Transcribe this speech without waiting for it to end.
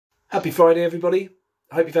Happy Friday, everybody.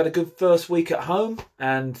 I hope you've had a good first week at home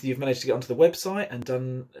and you've managed to get onto the website and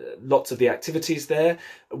done lots of the activities there.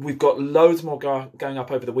 We've got loads more going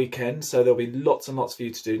up over the weekend, so there'll be lots and lots for you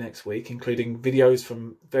to do next week, including videos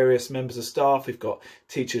from various members of staff. We've got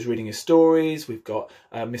teachers reading your stories. We've got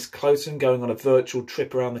Miss Cloten going on a virtual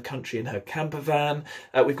trip around the country in her camper van.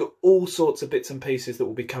 We've got all sorts of bits and pieces that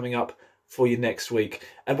will be coming up for you next week.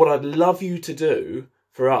 And what I'd love you to do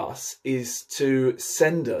for us is to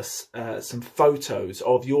send us some photos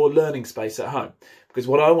of your learning space at home, because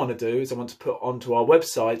what I want to do is I want to put onto our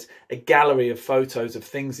website a gallery of photos of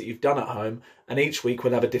things that you've done at home, and each week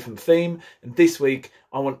we'll have a different theme. And this week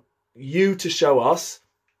I want you to show us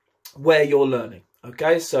where you're learning.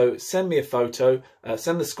 Okay, so send me a photo,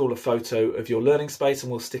 send the school a photo of your learning space,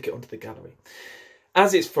 and we'll stick it onto the gallery.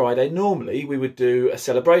 As it's Friday, normally we would do a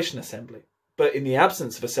celebration assembly, but in the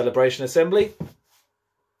absence of a celebration assembly,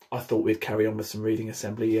 I thought we'd carry on with some reading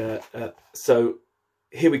assembly. So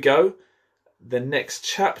here we go. The next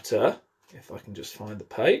chapter, if I can just find the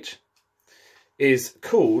page, is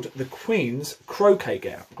called The Queen's Croquet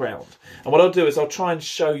Ground. And what I'll do is I'll try and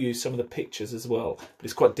show you some of the pictures as well. But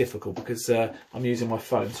it's quite difficult because I'm using my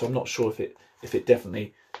phone, so I'm not sure if it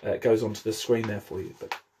definitely goes onto the screen there for you.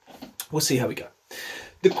 But we'll see how we go.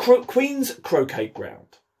 The Queen's Croquet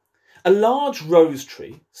Ground. A large rose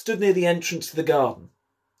tree stood near the entrance to the garden.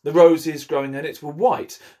 The roses growing in it were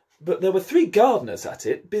white, but there were 3 gardeners at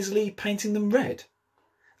it, busily painting them red.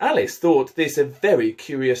 Alice thought this a very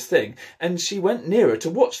curious thing, and she went nearer to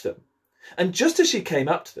watch them. And just as she came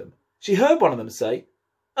up to them, she heard one of them say,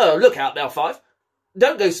 "Oh, look out now, Five.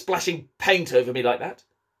 Don't go splashing paint over me like that."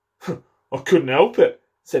 "I couldn't help it,"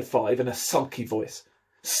 said Five in a sulky voice.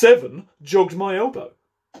 "Seven jogged my elbow."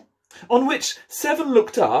 On which Seven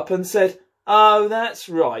looked up and said, "Oh, that's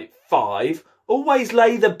right, Five. Always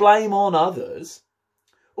lay the blame on others."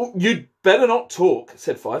 "Oh, you'd better not talk,"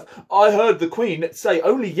 said Five. "I heard the Queen say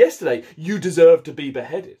only yesterday you deserve to be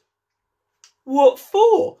beheaded." "What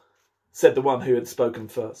for?" said the one who had spoken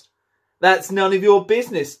first. "That's none of your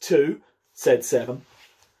business, Two," said Seven.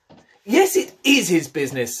 "Yes, it is his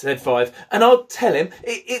business," said Five, "and I'll tell him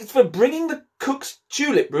it's for bringing the cook's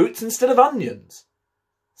tulip roots instead of onions."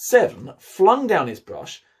 Seven flung down his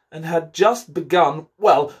brush and had just begun,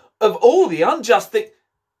 "Well, of all the unjust things,"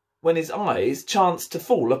 when his eyes chanced to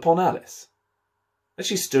fall upon Alice, as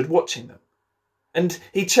she stood watching them, and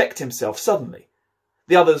he checked himself suddenly.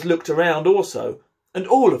 The others looked around also, and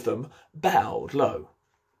all of them bowed low.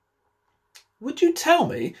 "Would you tell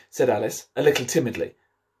me," said Alice, a little timidly,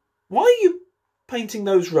 "why are you painting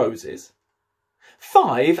those roses?"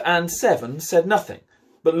 Five and Seven said nothing,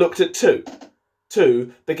 but looked at Two.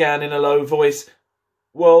 Two began in a low voice,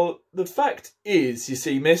 "Well, the fact is, you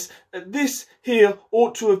see, miss, this here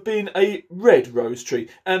ought to have been a red rose tree,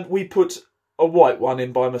 and we put a white one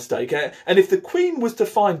in by mistake, and if the Queen was to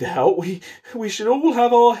find out, we should all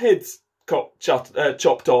have our heads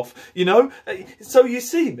chopped off, you know. So you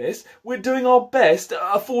see, miss, we're doing our best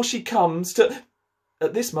afore she comes to—"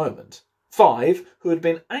 At this moment, Five, who had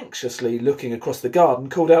been anxiously looking across the garden,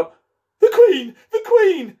 called out, "The Queen! The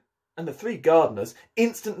Queen!" and the 3 gardeners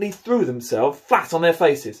instantly threw themselves flat on their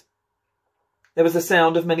faces. There was the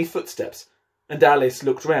sound of many footsteps, and Alice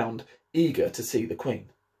looked round, eager to see the Queen.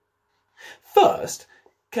 First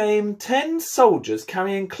came 10 soldiers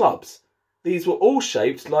carrying clubs. These were all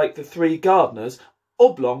shaped like the 3 gardeners,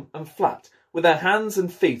 oblong and flat, with their hands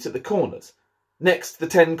and feet at the corners. Next, the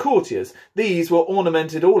 10 courtiers. These were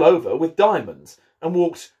ornamented all over with diamonds, and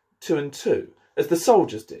walked 2 and 2, as the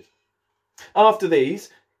soldiers did. After these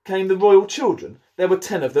came the royal children. There were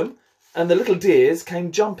 10 of them, and the little dears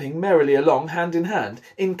came jumping merrily along hand in hand,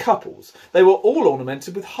 in couples. They were all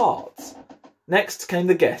ornamented with hearts. Next came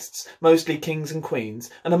the guests, mostly kings and queens,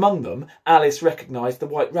 and among them Alice recognised the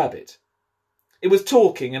White Rabbit. It was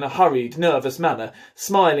talking in a hurried, nervous manner,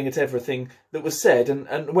 smiling at everything that was said,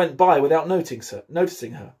 and went by without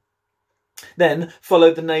noticing her. Then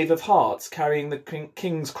followed the Knave of Hearts, carrying the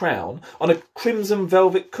king's crown on a crimson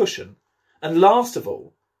velvet cushion, and last of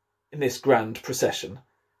all, in this grand procession,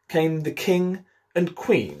 came the King and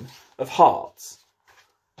Queen of Hearts.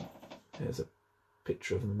 There's a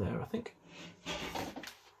picture of them there, I think.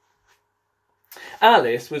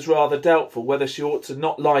 Alice was rather doubtful whether she ought to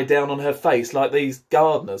not lie down on her face like these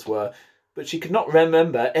gardeners were, but she could not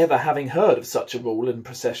remember ever having heard of such a rule in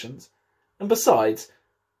processions. And besides,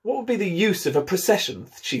 what would be the use of a procession,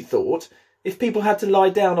 she thought, if people had to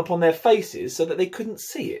lie down upon their faces so that they couldn't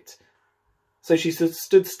see it? So she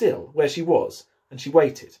stood still where she was, and she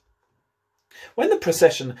waited. When the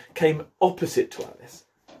procession came opposite to Alice,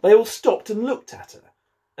 they all stopped and looked at her,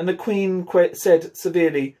 and the Queen said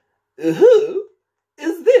severely, Who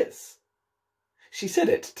is this? She said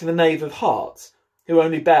it to the Knave of Hearts, who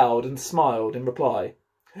only bowed and smiled in reply.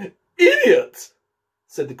 Idiot!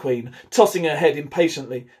 Said the Queen, tossing her head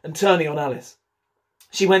impatiently and turning on Alice.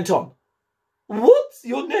 She went on. What's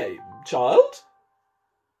your name, child?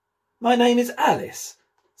 My name is Alice,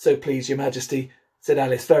 so please your Majesty, said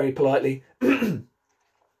Alice very politely.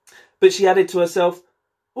 But she added to herself,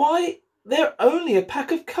 Why, they're only a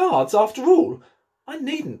pack of cards after all. I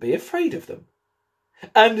needn't be afraid of them.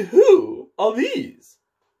 And who are these?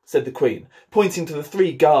 Said the Queen, pointing to the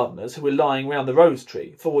 3 gardeners who were lying round the rose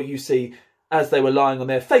tree, for you see, as they were lying on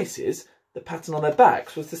their faces, the pattern on their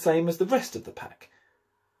backs was the same as the rest of the pack.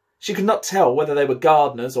 She could not tell whether they were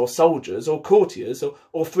gardeners or soldiers or courtiers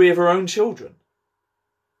or 3 of her own children.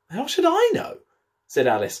 How should I know? Said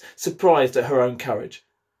Alice, surprised at her own courage.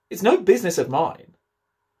 It's no business of mine.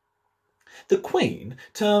 The Queen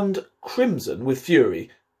turned crimson with fury,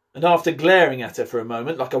 and after glaring at her for a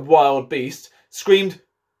moment like a wild beast, screamed,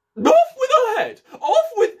 Off with her head!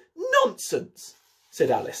 Off with nonsense!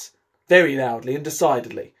 Said Alice, very loudly and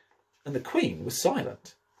decidedly, and the Queen was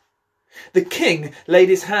silent. The King laid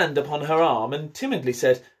his hand upon her arm and timidly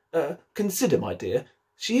said, Consider, my dear,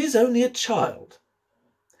 she is only a child.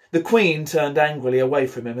 The Queen turned angrily away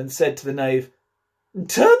from him and said to the Knave,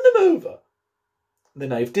 Turn them over. The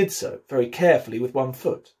Knave did so, very carefully with one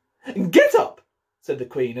foot. Get up, said the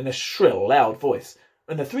Queen in a shrill, loud voice,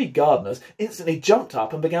 and the 3 gardeners instantly jumped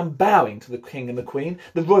up and began bowing to the King and the Queen,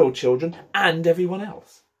 the royal children, and everyone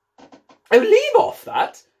else. Oh, leave off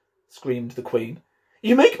that, screamed the Queen.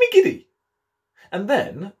 You make me giddy. And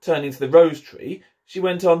then, turning to the rose tree, she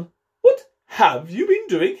went on, What have you been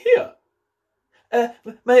doing here?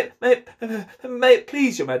 May it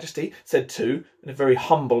please your Majesty, said two, in a very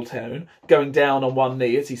humble tone, going down on one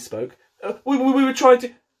knee as he spoke. We were trying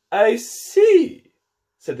to... I see,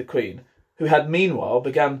 said the Queen, who had meanwhile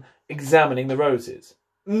begun examining the roses.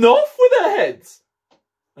 Off with their heads!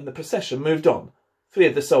 And the procession moved on, 3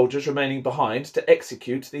 of the soldiers remaining behind to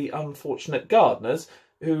execute the unfortunate gardeners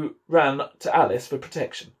who ran to Alice for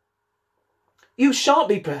protection. You shan't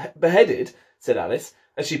be beheaded, said Alice,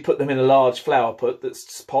 as she put them in a large flower pot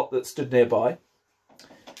that stood nearby.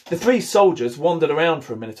 The 3 soldiers wandered around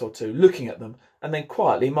for a minute or 2, looking at them, and then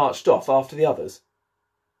quietly marched off after the others.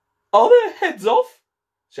 Are their heads off?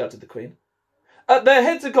 Shouted the Queen. Their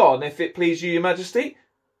heads are gone, if it please you, your Majesty,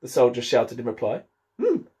 the soldier shouted in reply.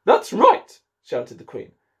 That's right, shouted the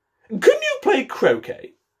Queen. Can you play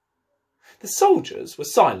croquet? The soldiers were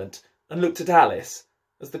silent and looked at Alice,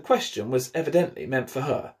 as the question was evidently meant for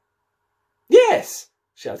her. Yes,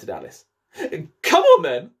 shouted Alice. Come on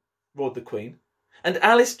then, roared the Queen, and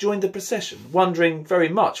Alice joined the procession, wondering very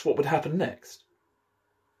much what would happen next.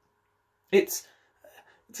 It's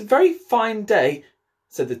a very fine day,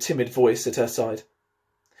 said the timid voice at her side.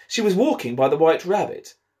 She was walking by the White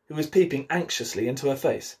Rabbit, who was peeping anxiously into her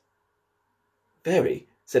face. Very,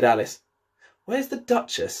 said Alice. Where's the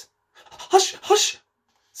Duchess? Hush, hush,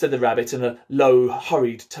 said the Rabbit in a low,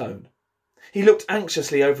 hurried tone. He looked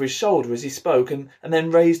anxiously over his shoulder as he spoke, and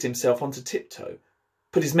then raised himself onto tiptoe,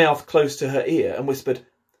 put his mouth close to her ear, and whispered,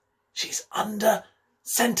 She's under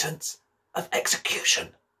sentence of execution.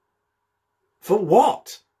 For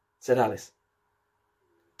what? Said Alice.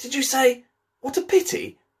 Did you say, what a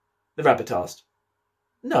pity? The Rabbit asked.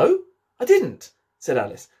 No, I didn't, said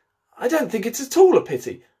Alice. I don't think it's at all a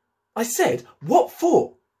pity. I said, what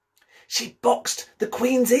for? She boxed the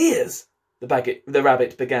Queen's ears, the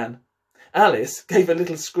Rabbit began. Alice gave a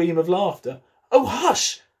little scream of laughter. Oh,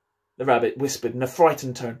 hush, the Rabbit whispered in a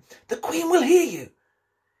frightened tone. The Queen will hear you.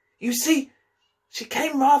 You see, she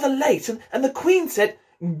came rather late, and the Queen said,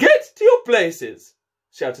 Get to your places,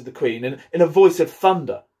 shouted the Queen in a voice of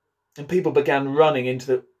thunder, and people began running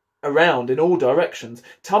around in all directions,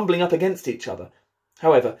 tumbling up against each other.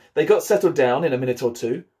 However, they got settled down in a minute or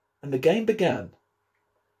 2, and the game began.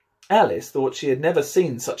 Alice thought she had never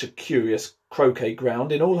seen such a curious croquet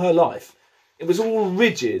ground in all her life. It was all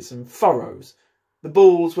ridges and furrows. The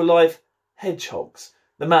balls were live hedgehogs,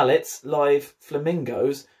 the mallets live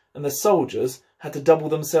flamingos, and the soldiers had to double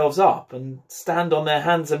themselves up and stand on their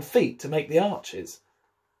hands and feet to make the arches.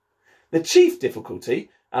 The chief difficulty,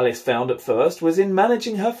 Alice found at first, was in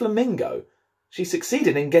managing her flamingo. She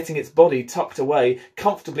succeeded in getting its body tucked away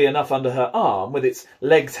comfortably enough under her arm, with its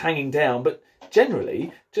legs hanging down, but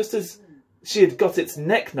generally, just as she had got its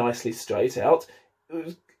neck nicely straight out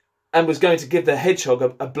and was going to give the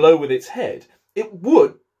hedgehog a blow with its head, it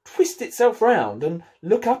would twist itself round and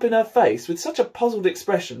look up in her face with such a puzzled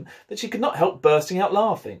expression that she could not help bursting out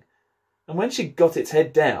laughing. And when she got its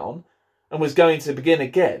head down and was going to begin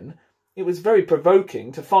again, it was very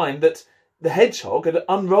provoking to find that the hedgehog had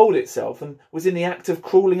unrolled itself and was in the act of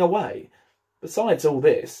crawling away. Besides all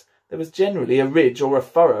this, there was generally a ridge or a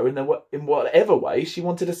furrow in whatever way she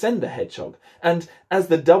wanted to send the hedgehog, and as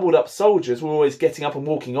the doubled-up soldiers were always getting up and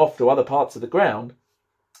walking off to other parts of the ground,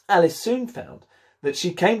 Alice soon found that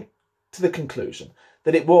she came to the conclusion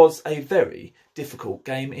that it was a very difficult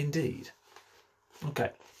game indeed.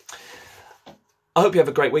 Okay. I hope you have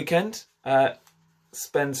a great weekend.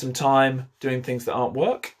 Spend some time doing things that aren't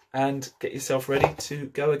work and get yourself ready to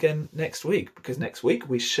go again next week, because next week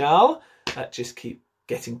we shall just keep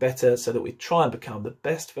getting better so that we try and become the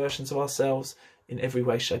best versions of ourselves in every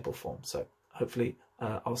way, shape or form. So hopefully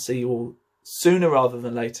I'll see you all sooner rather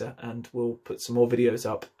than later, and we'll put some more videos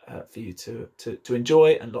up for you to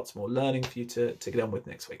enjoy, and lots more learning for you to get on with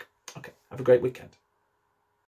next week. Okay, have a great weekend.